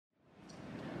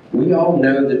We all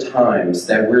know the times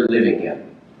that we're living in.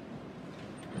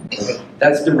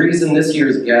 That's the reason this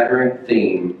year's gathering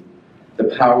theme,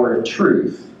 the power of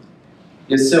truth,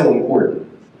 is so important.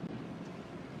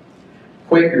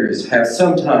 Quakers have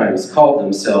sometimes called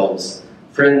themselves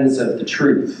friends of the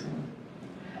truth.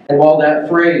 And while that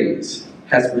phrase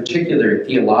has particular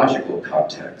theological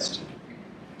context,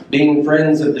 being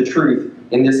friends of the truth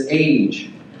in this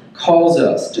age calls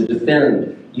us to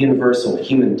defend universal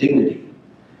human dignity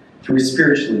through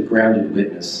spiritually grounded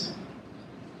witness.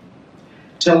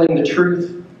 Telling the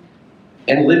truth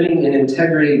and living in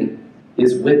integrity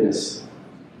is witness.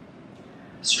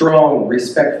 Strong,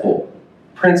 respectful,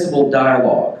 principled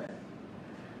dialogue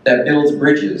that builds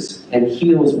bridges and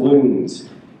heals wounds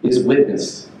is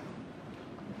witness.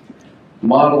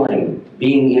 Modeling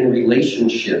being in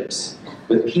relationships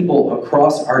with people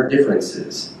across our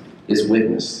differences is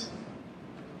witness.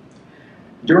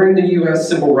 During the U.S.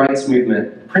 Civil Rights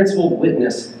Movement, principled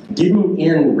witness didn't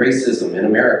end racism in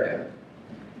America.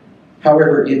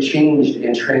 However, it changed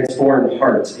and transformed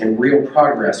hearts, and real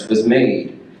progress was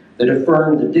made that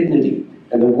affirmed the dignity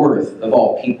and the worth of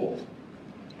all people.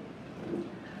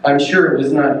 I'm sure it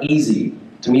was not easy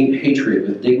to meet hatred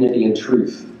with dignity and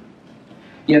truth.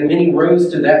 Yet many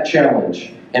rose to that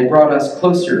challenge and brought us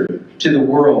closer to the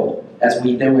world as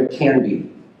we know it can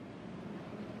be.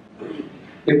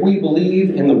 If we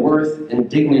believe in the worth and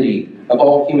dignity of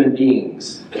all human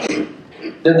beings,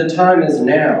 then the time is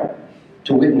now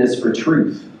to witness for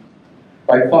truth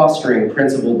by fostering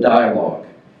principled dialogue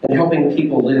and helping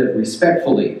people live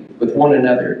respectfully with one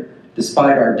another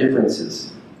despite our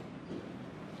differences.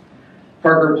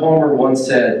 Parker Palmer once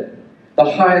said,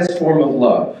 "The highest form of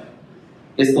love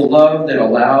is the love that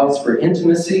allows for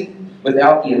intimacy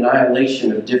without the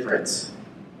annihilation of difference."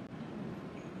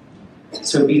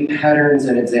 So be patterns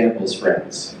and examples,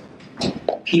 friends.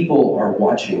 People are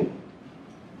watching.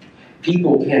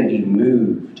 People can be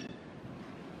moved.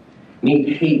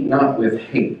 Meet hate not with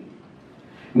hate.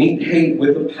 Meet hate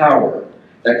with the power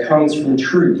that comes from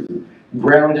truth,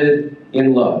 grounded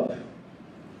in love.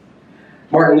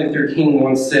 Martin Luther King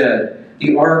once said,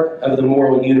 "The arc of the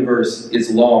moral universe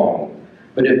is long,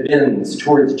 but it bends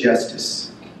towards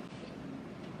justice."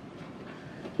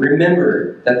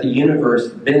 Remember that the universe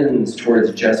bends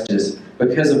towards justice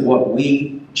because of what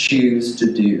we choose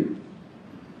to do.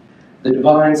 The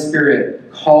divine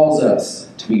spirit calls us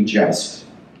to be just.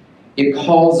 It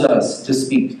calls us to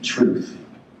speak truth.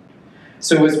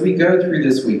 So as we go through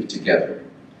this week together,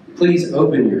 please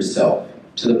open yourself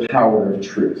to the power of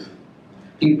truth.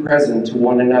 Be present to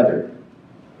one another.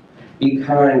 Be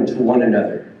kind to one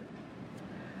another.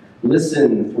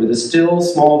 Listen for the still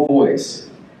small voice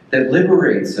that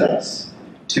liberates us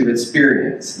to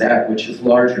experience that which is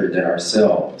larger than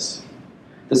ourselves.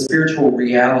 The spiritual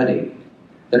reality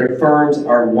that affirms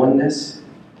our oneness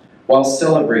while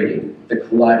celebrating the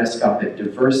kaleidoscopic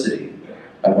diversity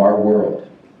of our world.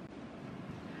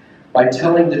 By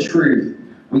telling the truth,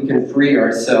 we can free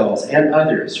ourselves and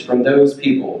others from those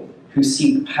people who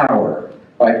seek power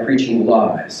by preaching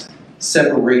lies,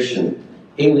 separation,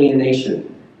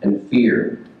 alienation, and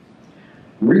fear.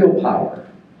 Real power,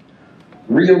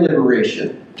 real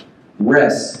liberation,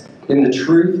 rests in the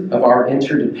truth of our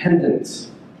interdependence,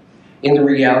 in the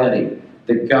reality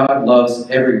that God loves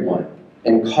everyone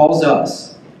and calls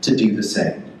us to do the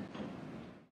same.